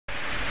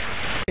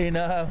In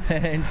our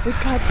hands, we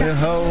got the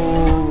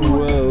whole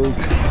world.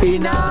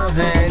 In our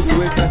hands,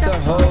 we got the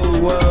whole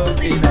world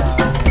in our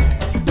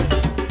hands.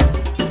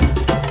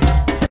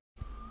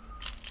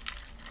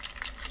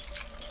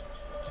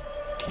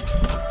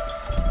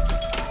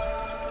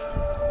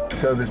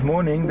 So this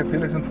morning, the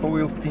Feelers and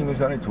 4-Wheels team is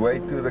on its way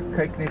to the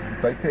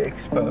Kyknet Buite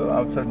Expo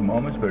outside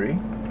Malmesbury.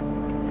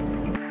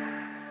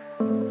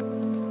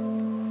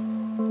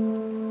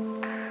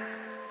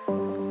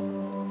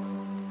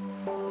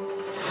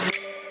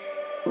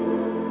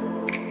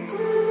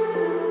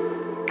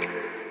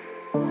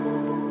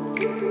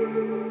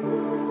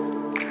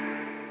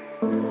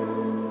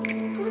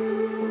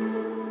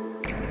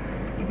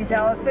 It's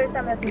our first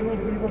time that we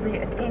will be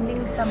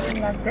attending something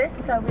like this,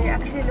 so we're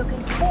actually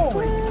looking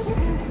forward to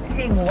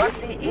seeing what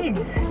there is.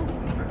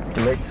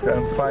 Let's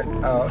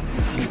find out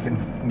if we can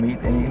meet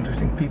any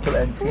interesting people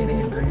and see any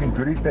interesting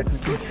goodies that we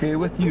can share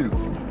with you.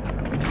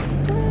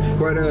 It's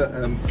quite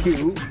a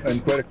queue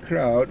and quite a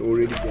crowd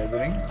already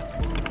gathering.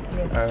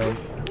 Yes.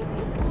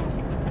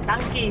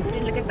 Dankie,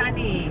 vriendelijke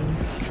Tannie.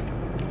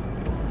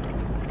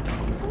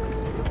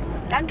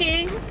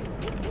 Dankie.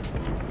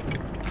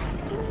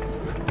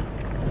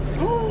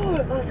 Oh,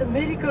 it was a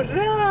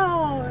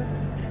merry-go-round.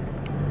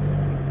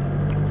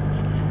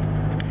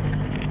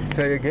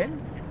 Say again?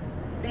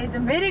 There's a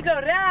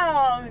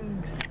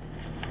merry-go-round.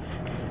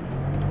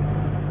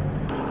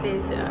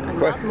 There's a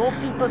lot more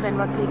people than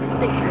what we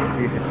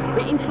expected. Yes.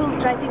 We're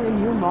infiltrating a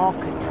new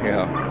market.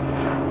 Yeah.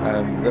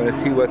 I'm going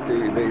to see what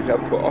there is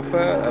up for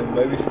offer.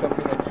 Maybe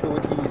stopping at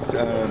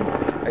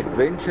Shorty's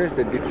Adventures.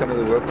 They did some of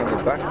the work on the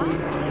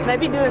bakkie.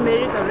 Maybe do a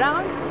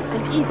merry-go-round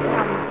and eat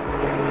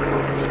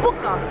some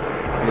spookers.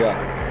 Yeah,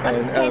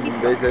 and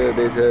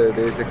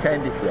there's a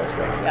candy flush.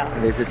 Yeah. And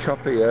there's a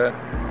chopper here,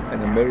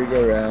 and a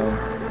merry-go-round,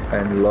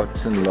 and lots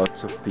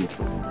of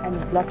people. And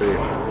lots of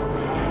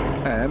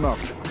hammock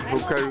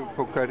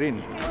for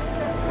Kareen.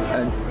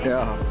 And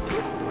yeah,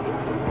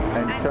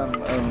 and some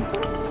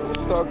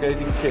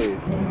stargazing chairs.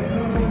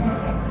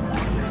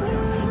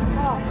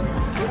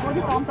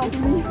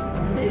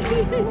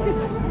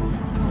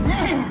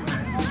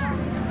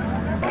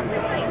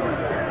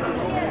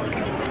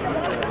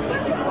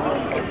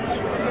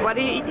 What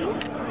are you eating?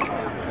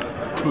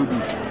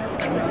 Foodies.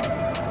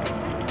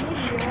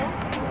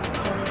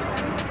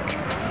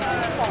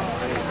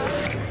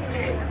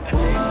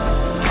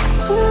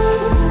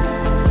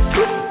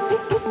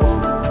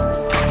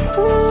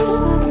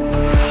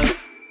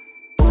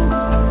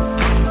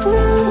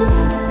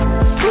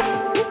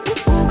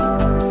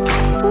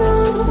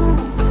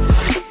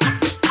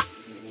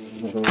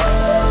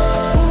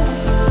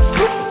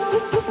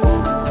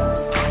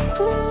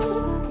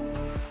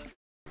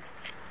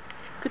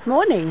 Good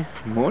morning.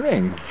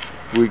 Morning.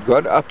 We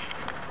got up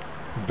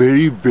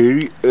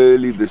very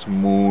early this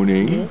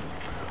morning. Yes.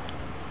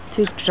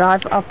 To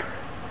drive up.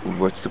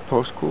 What's the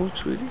pass called,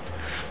 sweetie?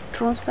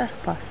 Tromsberg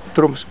Pass.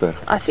 Tromsberg.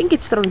 I think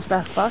it's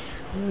Tromsberg Pass.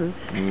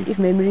 If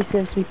memory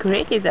serves me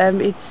correct. It's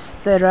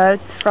the road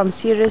from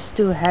Ceres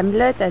to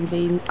Hamlet and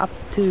then up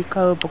to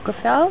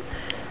Bokkenfell.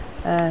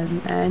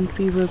 And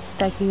we were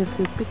taking a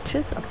few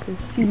pictures of the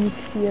scenic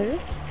Ceres.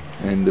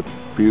 And the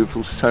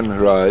beautiful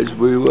sunrise.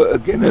 We were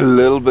again a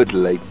little bit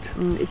late.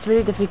 It's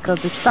very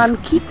difficult. The sun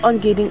keeps on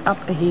getting up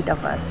ahead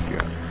of us.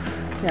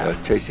 Yeah.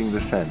 Chasing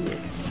the sun. Yes.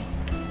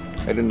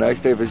 Had a nice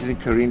day visiting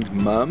Kareen's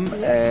mum,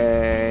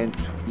 and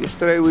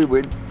yesterday we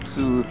went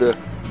to the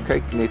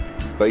Kyknet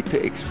Buite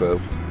Expo,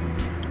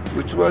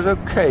 which was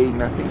okay,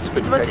 nothing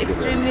spectacular. It was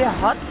extremely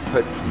hot.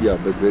 But yeah,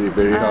 but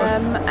very hot.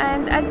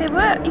 And there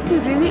were, if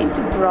you're really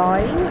into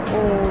drawing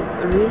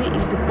or really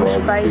into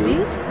bush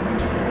babies,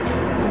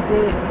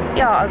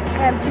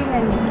 camping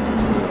and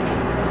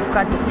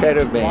got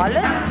caravan. Wallet.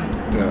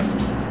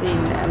 Then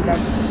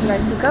that's the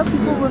place to go.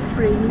 People were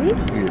friendly.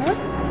 Yes.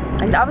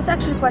 And I was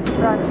actually quite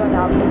surprised about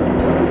how many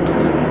people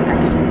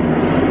actually.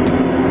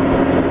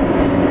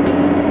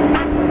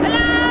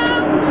 Hello!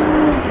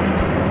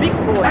 Big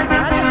boy.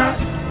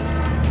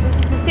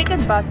 This is the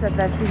second bus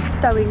that's been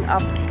towing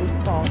up this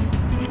path.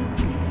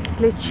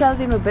 Let's show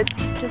them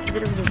just a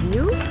bit of the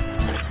view.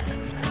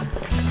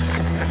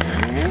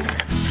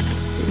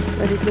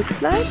 What it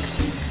looks like.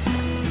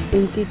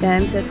 Empty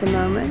dams at the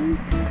moment.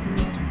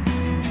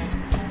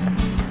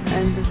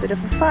 And a bit of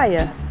a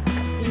fire.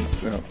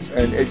 Yeah.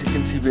 And as you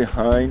can see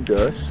behind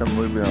us,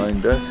 somewhere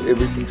behind us,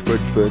 everything's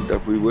quite burnt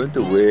up. We weren't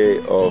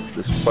aware of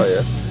this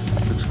fire.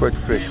 It looks quite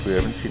fresh. We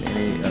haven't seen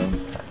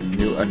any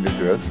new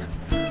undergrowth.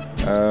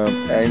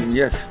 And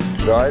yes,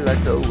 dry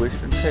like the old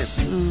Western Cape.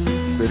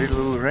 Very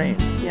little rain.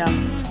 Yeah.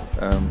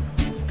 I'm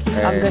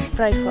going to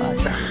pray for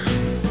us.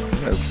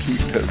 No,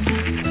 please don't.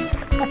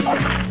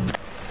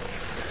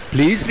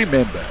 Please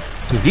remember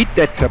to hit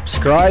that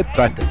subscribe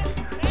button,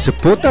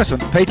 support us on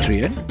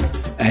Patreon,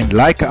 and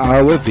like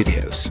our video.